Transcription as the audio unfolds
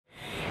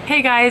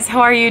Hey guys,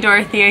 how are you?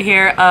 Dorothea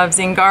here of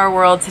Zingar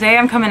World. Today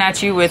I'm coming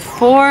at you with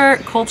 4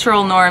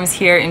 cultural norms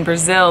here in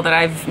Brazil that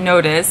I've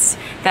noticed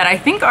that I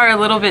think are a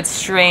little bit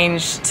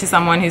strange to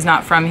someone who's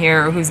not from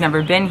here or who's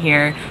never been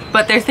here,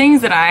 but they're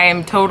things that I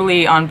am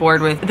totally on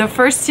board with. The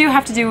first 2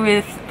 have to do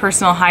with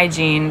personal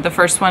hygiene, the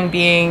first one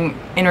being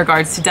in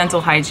regards to dental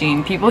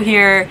hygiene. People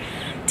here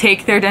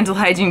take their dental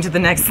hygiene to the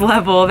next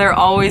level. They're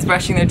always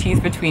brushing their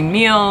teeth between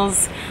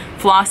meals,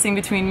 flossing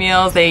between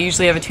meals. They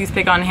usually have a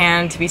toothpick on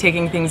hand to be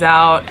taking things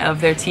out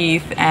of their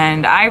teeth,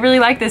 and I really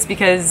like this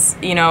because,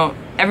 you know,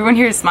 everyone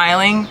here is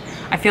smiling,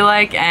 I feel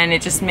like, and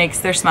it just makes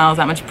their smiles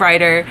that much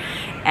brighter.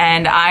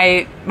 And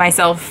I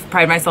myself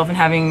pride myself in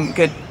having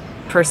good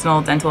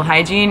personal dental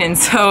hygiene, and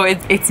so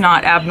it's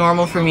not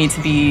abnormal for me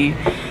to be,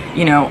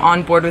 you know,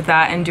 on board with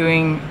that and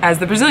doing as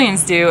the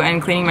Brazilians do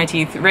and cleaning my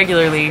teeth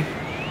regularly.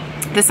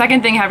 The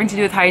second thing having to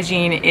do with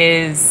hygiene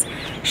is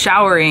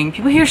showering.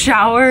 People here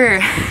shower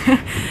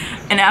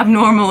an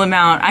abnormal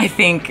amount, I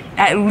think,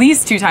 at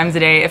least 2 times a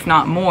day, if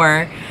not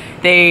more.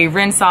 They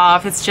rinse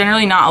off. It's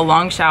generally not a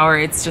long shower.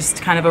 It's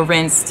just kind of a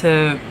rinse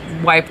to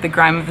wipe the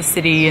grime of the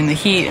city and the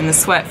heat and the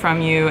sweat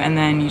from you, and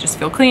then you just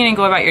feel clean and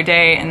go about your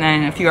day, and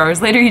then a few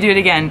hours later you do it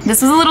again.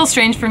 This was a little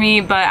strange for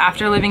me, but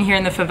after living here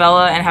in the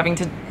favela and having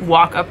to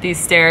walk up these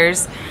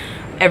stairs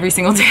every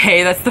single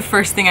day, that's the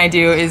first thing I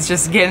do, is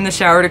just get in the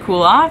shower to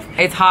cool off.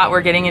 It's hot,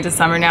 we're getting into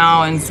summer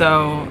now, and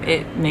so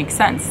it makes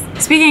sense.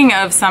 Speaking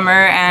of summer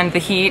and the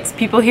heat,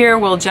 people here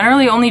will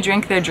generally only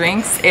drink their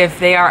drinks if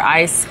they are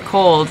ice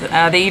cold.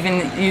 They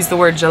even use the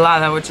word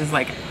gelada, which is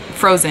like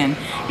frozen.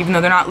 Even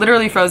though they're not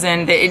literally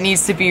frozen, it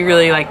needs to be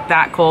really like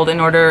that cold in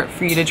order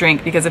for you to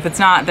drink, because if it's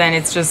not, then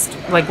it's just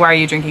like, why are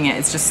you drinking it?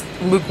 It's just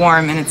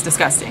lukewarm and it's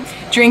disgusting.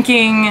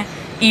 Drinking,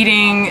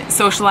 eating,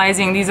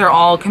 socializing, these are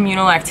all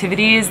communal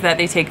activities that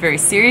they take very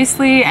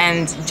seriously,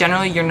 and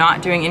generally you're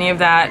not doing any of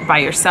that by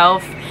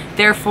yourself.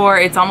 Therefore,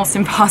 it's almost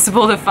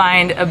impossible to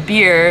find a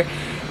beer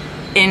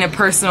in a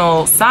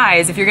personal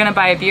size. If you're gonna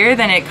buy a beer,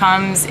 then it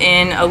comes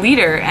in a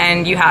liter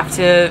and you have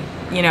to,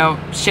 you know,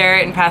 share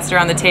it and pass it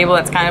around the table.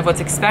 That's kind of what's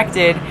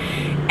expected.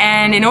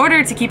 And in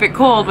order to keep it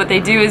cold, what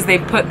they do is they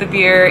put the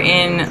beer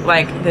in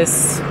like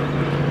this,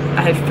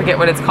 I forget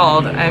what it's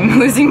called, I'm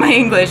losing my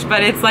English,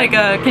 but it's like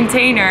a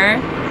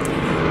container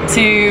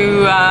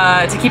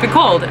to keep it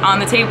cold on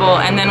the table.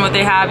 And then what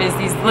they have is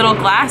these little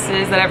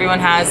glasses that everyone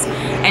has,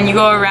 and you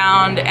go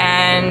around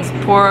and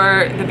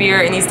pour the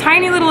beer in these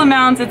tiny little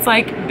amounts. It's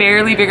like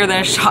barely bigger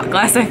than a shot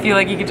glass. I feel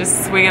like you could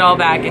just swig it all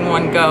back in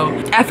one go.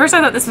 At first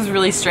I thought this was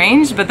really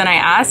strange, but then I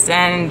asked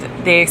and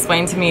they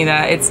explained to me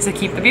that it's to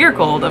keep the beer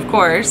cold, of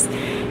course,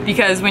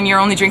 because when you're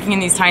only drinking in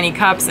these tiny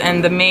cups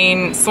and the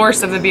main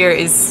source of the beer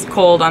is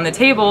cold on the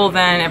table,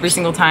 then every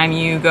single time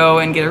you go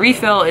and get a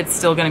refill, it's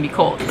still gonna be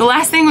cold. The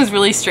last thing was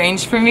really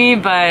strange for me,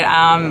 but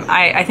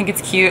I think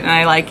it's cute and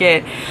I like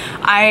it.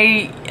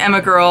 I am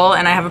a girl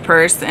and I have a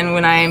purse, and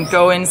when I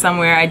go in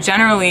somewhere, I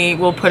generally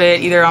will put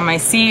it either on my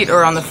seat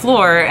or on the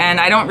floor, and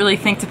I don't really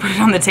think to put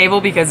it on the table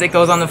because it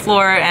goes on the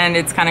floor and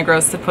it's kind of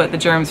gross to put the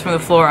germs from the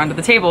floor onto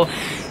the table.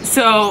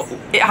 So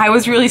I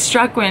was really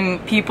struck when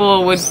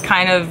people would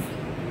kind of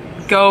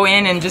go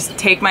in and just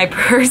take my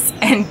purse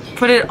and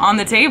put it on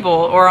the table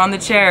or on the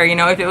chair. You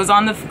know, if it was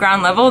on the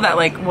ground level, that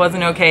like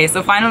wasn't okay.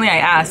 So finally I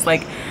asked,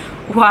 like,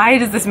 why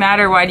does this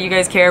matter? Why do you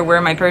guys care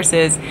where my purse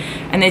is?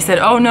 And they said,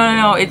 oh,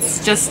 no,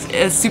 it's just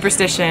a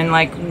superstition.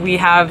 Like, we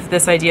have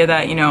this idea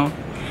that, you know,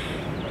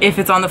 if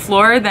it's on the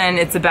floor, then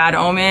it's a bad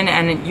omen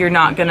and you're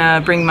not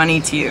gonna bring money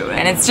to you.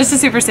 And it's just a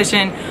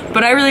superstition,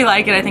 but I really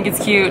like it. I think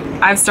it's cute.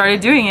 I've started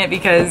doing it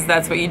because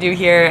that's what you do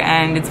here,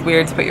 and it's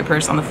weird to put your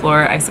purse on the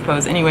floor, I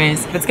suppose.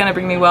 Anyways, if it's gonna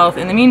bring me wealth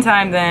in the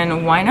meantime,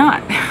 then why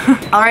not?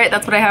 All right,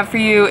 that's what I have for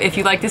you. If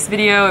you like this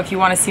video, if you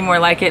wanna see more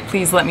like it,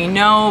 please let me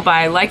know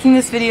by liking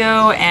this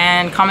video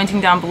and commenting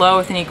down below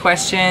with any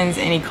questions,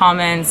 any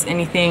comments,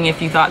 anything.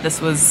 If you thought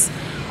this was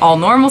all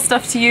normal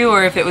stuff to you,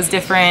 or if it was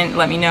different,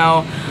 let me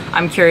know.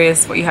 I'm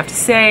curious what you have to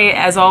say.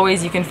 As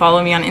always, you can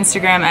follow me on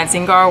Instagram at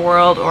Zingar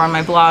World or on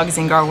my blog,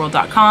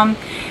 zingarworld.com,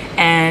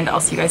 and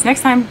I'll see you guys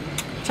next time.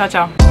 Ciao,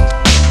 ciao.